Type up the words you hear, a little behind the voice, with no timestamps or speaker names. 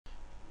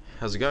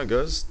how's it going,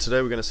 guys? Today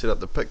we're going to set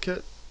up the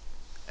PicKit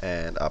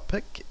and our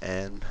pick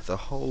and the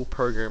whole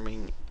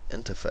programming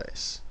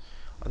interface.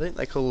 I think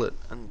they call it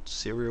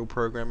serial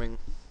programming.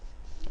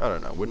 I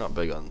don't know, we're not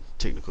big on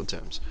technical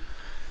terms.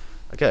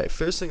 Okay,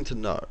 first thing to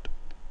note,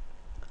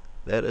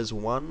 that is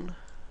 1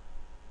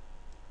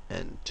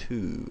 and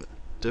 2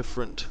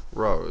 different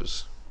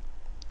rows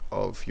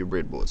of your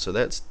breadboard. So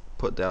that's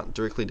put down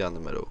directly down the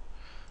middle.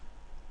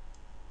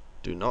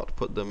 Do not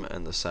put them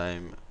in the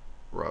same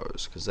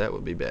rows, because that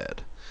would be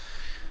bad.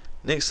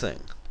 Next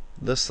thing,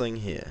 this thing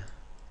here.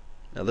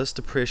 Now this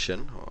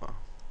depression,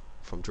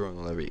 if I'm drawing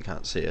all over you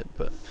can't see it,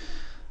 but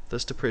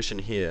this depression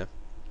here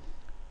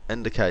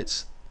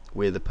indicates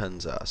where the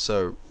pins are.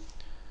 So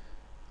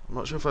I'm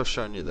not sure if I've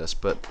shown you this,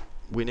 but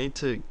we need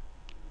to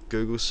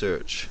Google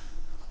search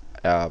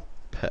our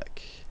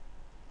pick.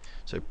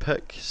 So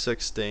pick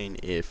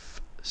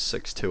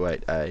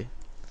 16F628A,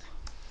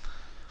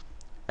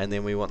 and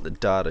then we want the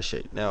data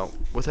sheet. Now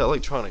with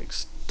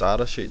electronics,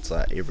 data sheets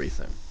are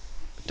everything.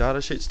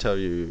 Data sheets tell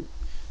you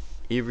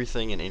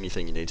everything and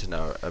anything you need to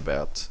know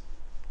about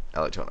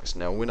electronics.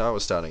 Now when I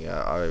was starting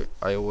out,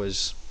 I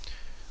always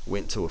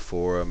went to a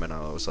forum and I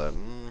was like,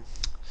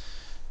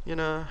 you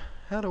know,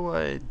 how do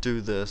I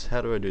do this, how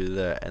do I do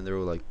that, and they're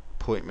all like,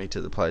 point me to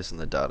the place in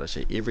the data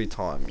sheet. Every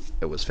time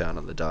it was found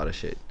on the data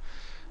sheet.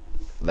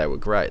 They were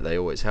great, they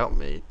always helped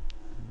me,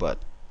 but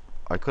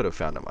I could have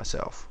found it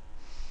myself.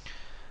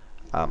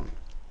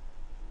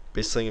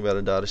 Best thing about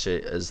a data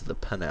sheet is the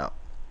pinout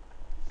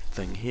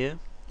thing here.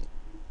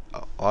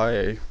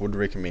 I would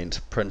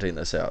recommend printing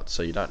this out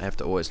so you don't have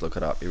to always look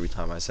it up every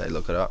time I say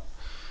look it up.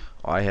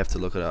 I have to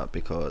look it up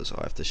because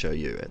I have to show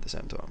you at the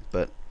same time,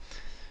 but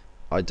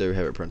I do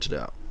have it printed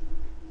out.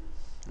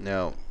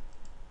 Now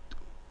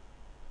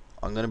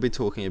I'm going to be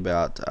talking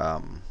about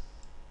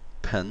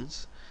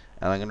pins,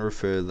 and I'm going to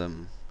refer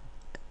them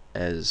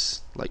as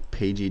like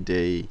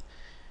PGD,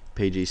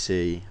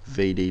 PGC,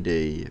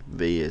 VDD,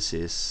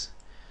 VSS.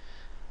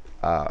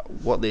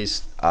 What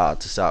these are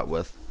to start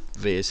with,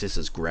 VSS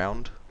is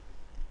ground.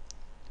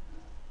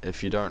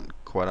 If you don't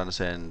quite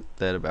understand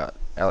that about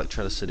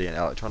electricity and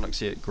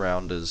electronics yet,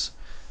 ground is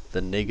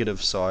the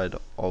negative side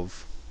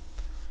of,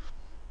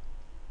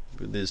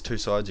 there's two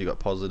sides, you got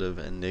positive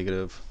and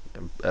negative,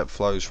 and it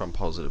flows from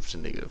positive to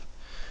negative.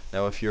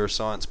 Now if you're a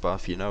science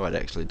buff, you know it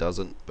actually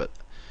doesn't, but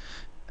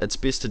it's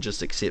best to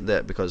just accept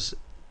that because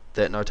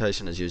that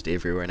notation is used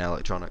everywhere in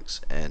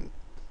electronics, and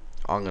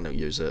I'm going to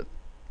use it,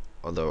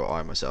 although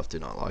I myself do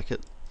not like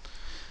it.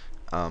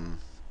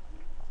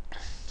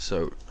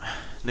 So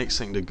next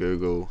thing to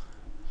Google,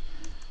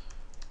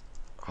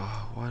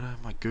 why am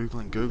I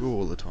Googling Google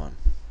all the time?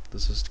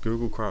 This is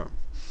Google Chrome.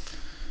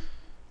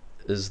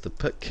 Is the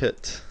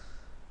PicKit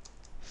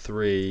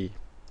 3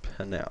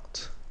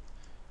 pinout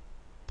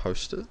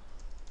poster?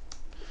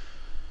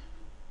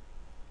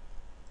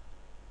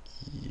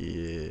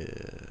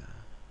 Yeah.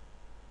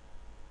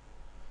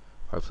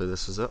 Hopefully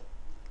this is it.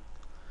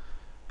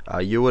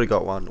 You would have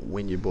got one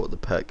when you bought the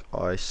pick.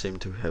 I seem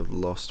to have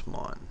lost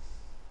mine.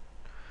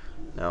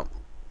 Now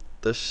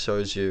this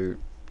shows you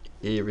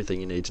everything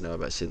you need to know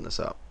about setting this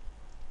up,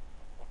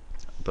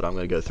 but I'm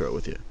going to go through it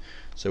with you.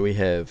 So we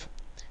have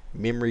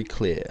memory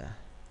clear,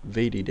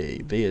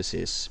 VDD,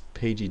 VSS,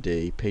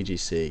 PGD,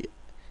 PGC,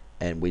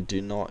 and we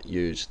do not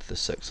use the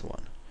sixth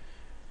one.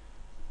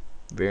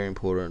 Very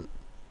important.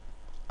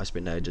 I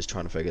spent ages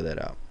trying to figure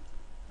that out.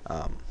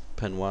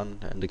 Pin 1,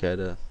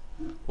 indicator,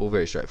 all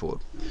very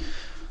straightforward.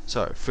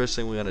 So first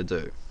thing we're going to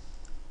do,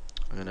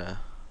 I'm going to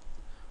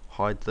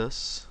hide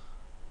this.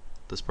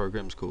 This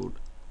program's called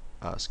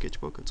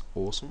Sketchbook. It's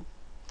awesome.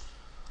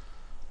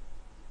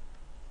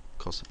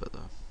 Costs a bit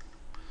though.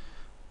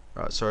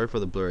 Right, sorry for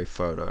the blurry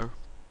photo,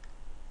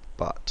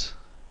 but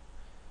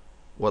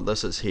what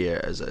this is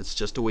here is it's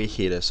just a wee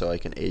header so I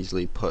can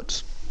easily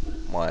put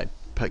my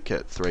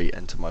PicKit 3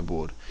 into my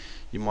board.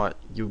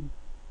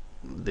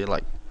 They're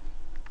like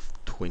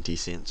 20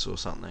 cents or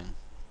something,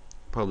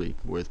 probably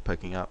worth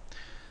picking up.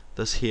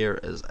 This here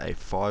is a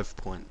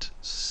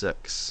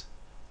 5.6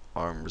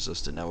 ohm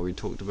resistor. Now we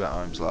talked about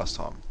ohms last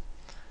time.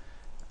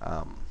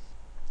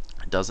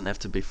 It doesn't have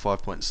to be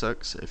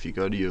 5.6. If you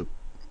go to your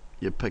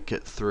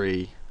PicKit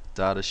 3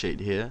 data sheet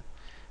here,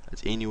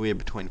 it's anywhere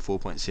between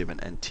 4.7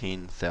 and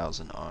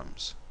 10,000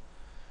 ohms.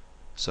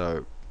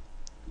 So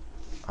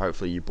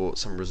hopefully you bought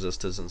some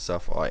resistors and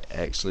stuff. I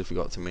actually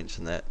forgot to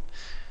mention that,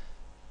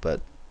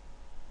 but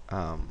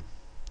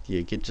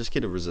yeah, just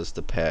get a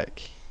resistor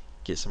pack,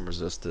 get some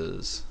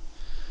resistors.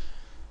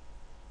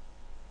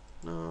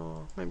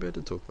 No, maybe I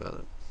did talk about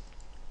it.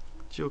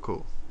 It's your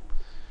call.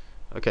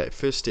 Okay,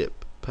 first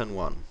step, pin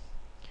 1,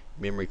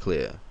 memory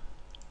clear.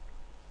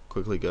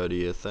 Quickly go to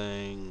your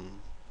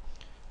thing,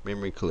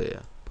 memory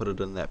clear, put it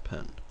in that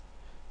pin.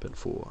 Pin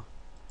 4.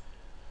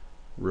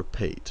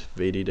 Repeat,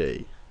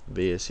 VDD,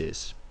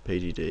 VSS,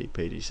 PGD,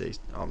 PGC.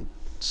 I'm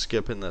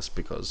skipping this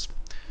because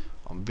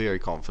I'm very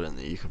confident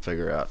that you can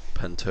figure out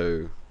pin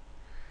 2,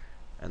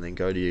 and then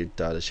go to your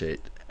data sheet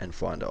and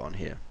find it on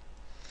here.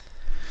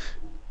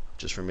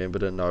 Just remember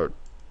to note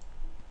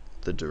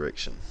the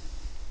direction.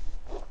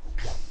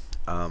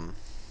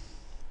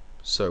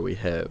 So we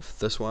have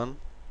this one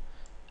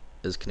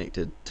is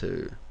connected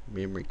to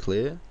memory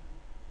clear.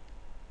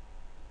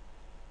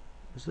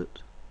 Is it?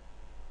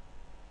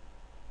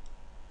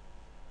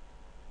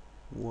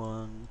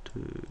 1,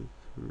 2,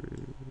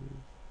 3.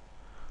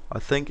 I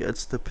think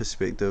it's the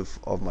perspective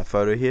of my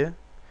photo here.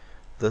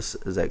 This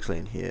is actually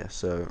in here,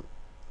 so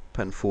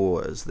pin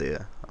 4 is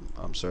there.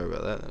 I'm sorry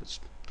about that, that's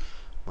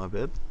my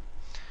bad.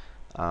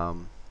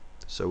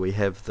 So we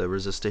have the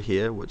resistor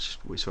here, which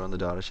we saw on the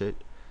datasheet.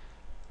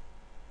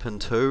 Pin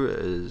 2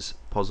 is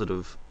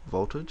positive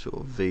voltage,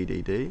 or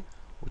VDD,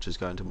 which is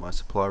going to my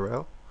supply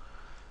rail.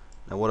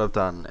 Now what I've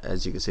done,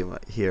 as you can see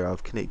here,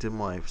 I've connected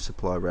my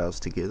supply rails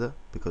together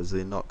because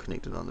they're not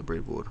connected on the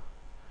breadboard.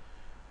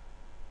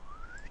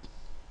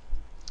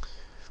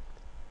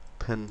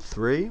 Pin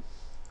 3,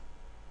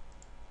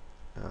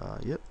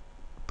 yep,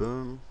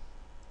 boom.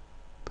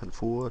 Pin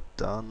 4,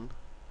 done.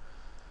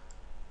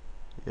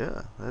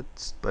 Yeah,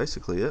 that's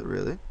basically it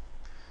really.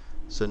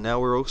 So now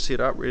we're all set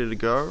up, ready to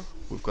go.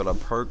 We've got our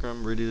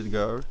program ready to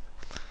go.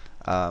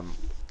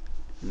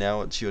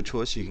 Now it's your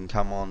choice. You can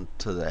come on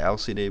to the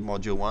LCD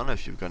module 1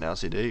 if you've got an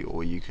LCD,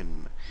 or you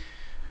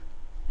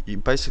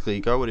basically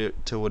go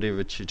to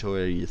whatever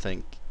tutorial you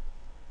think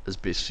is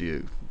best for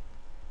you.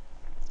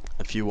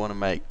 If you want to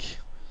make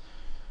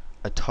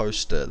a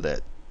toaster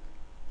that,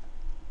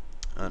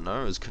 I don't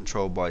know, is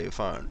controlled by your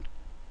phone,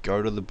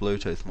 go to the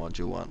Bluetooth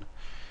module 1.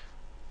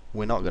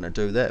 We're not going to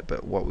do that,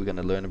 but what we're going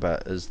to learn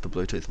about is the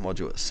Bluetooth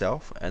module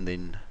itself, and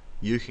then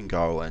you can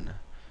go and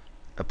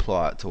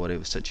apply it to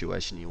whatever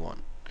situation you want.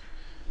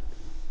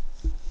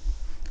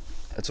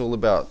 It's all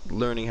about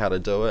learning how to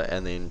do it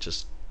and then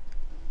just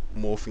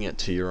morphing it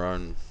to your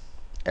own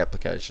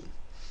application.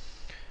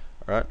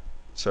 Alright,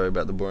 sorry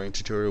about the boring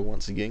tutorial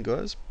once again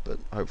guys, but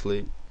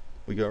hopefully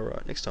we go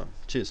alright next time.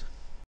 Cheers.